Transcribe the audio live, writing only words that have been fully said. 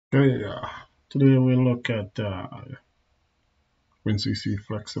Okay, today we'll look at WinCC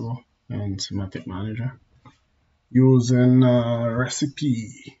Flexible and Simatic Manager using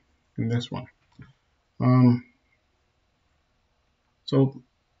recipe in this one. Um, so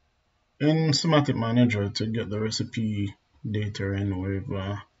in Simatic Manager, to get the recipe data in, we've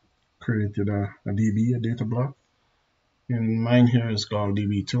created a DB, a data block. And mine here is called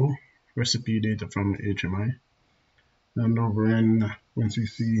DB2, recipe data from HMI. And over in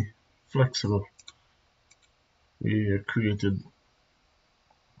WinCC Flexible, we created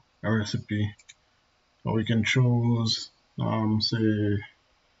a recipe. We can choose, say,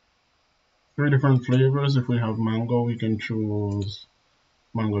 three different flavors. If we have mango, we can choose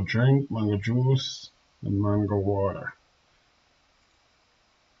mango drink, mango juice, and mango water.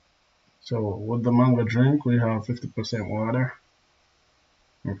 So with the mango drink, we have 50% water,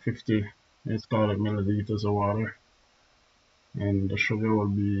 or 50, let's call it milliliters of water. And the sugar will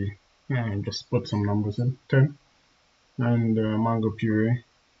be, just put some numbers in, 10. And mango puree,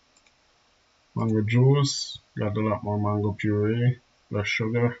 mango juice, got a lot more mango puree, less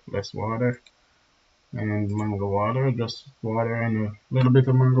sugar, less water. And mango water, just water and a little bit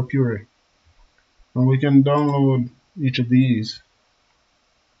of mango puree. And we can download each of these,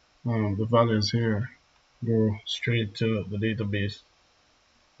 the values here, go straight to the database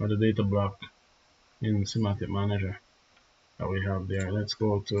or the data block in Simatic Manager that we have there. Let's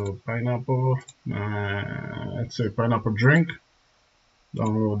go to pineapple, let's say pineapple drink,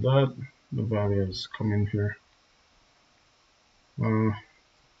 download that, the values come in here. To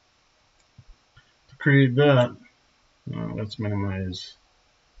create that, let's minimize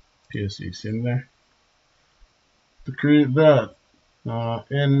PSEs in there. To create that,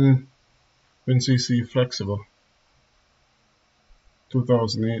 in WinCC Flexible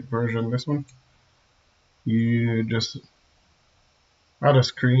 2008 version, this one, you just add a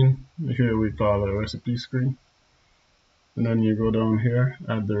screen. Here we call it a recipe screen, and then you go down here,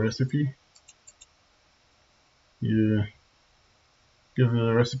 add the recipe, you give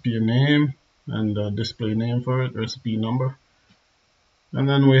the recipe a name and a display name for it, recipe number, and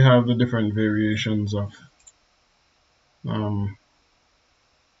then we have the different variations of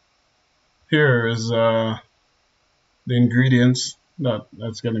here is the ingredients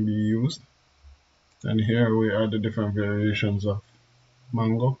that's going to be used, and here we add the different variations of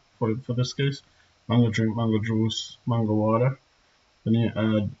mango for this case, mango drink, mango juice, mango water. Then you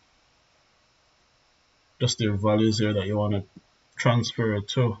add just the values here that you want to transfer it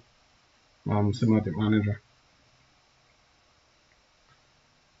to Simatic Manager.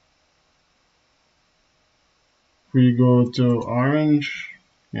 If we go to orange,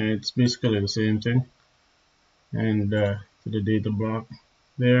 it's basically the same thing, and to the data block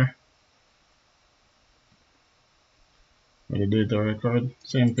there, or the data record,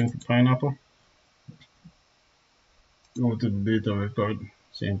 same thing for pineapple. Go to the data record,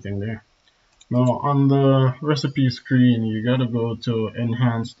 same thing there. Now on the recipe screen, you gotta go to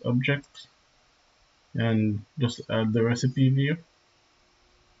enhanced objects and just add the recipe view,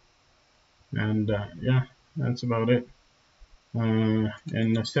 and yeah, that's about it. And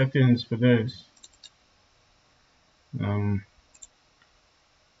the settings for this, there's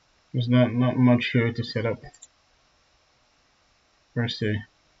not much here to set up per se.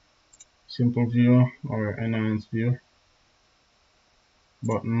 Simple view or enhanced view.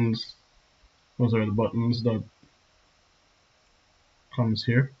 Buttons, those are the buttons that comes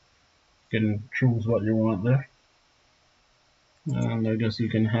here. You can choose what you want there, and I guess you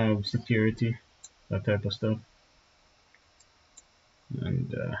can have security, that type of stuff.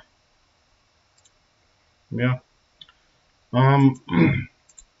 And yeah,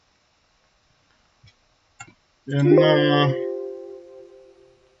 in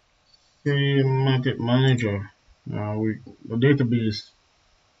Simatic Manager, the database,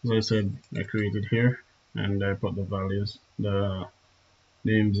 as I said, I created here, and I put the values, the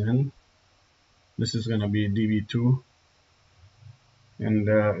names in. This is gonna be DB2, and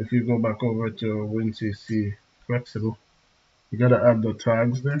if you go back over to WinCC Flexible, you gotta add the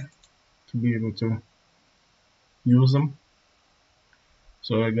tags there to be able to use them.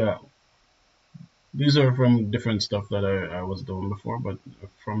 So I got, these are from different stuff that I was doing before, but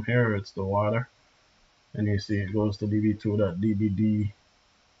from here it's the water, and you see it goes to db2.dbd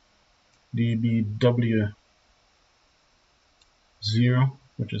dbw0,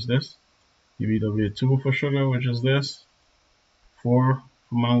 which is this, dbw2 for sugar, which is this, 4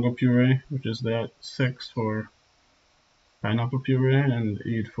 for mango puree, which is that, 6 for pineapple puree, and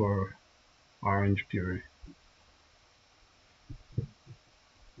 8 for orange puree.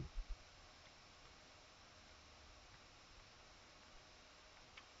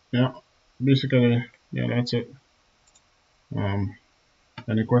 Yeah, basically, yeah, that's it. Um,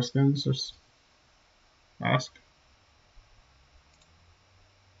 any questions? Just ask.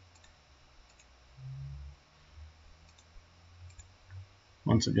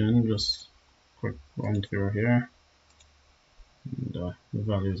 Once again, just quick run through here, and the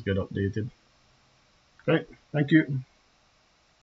values get updated. Great, thank you.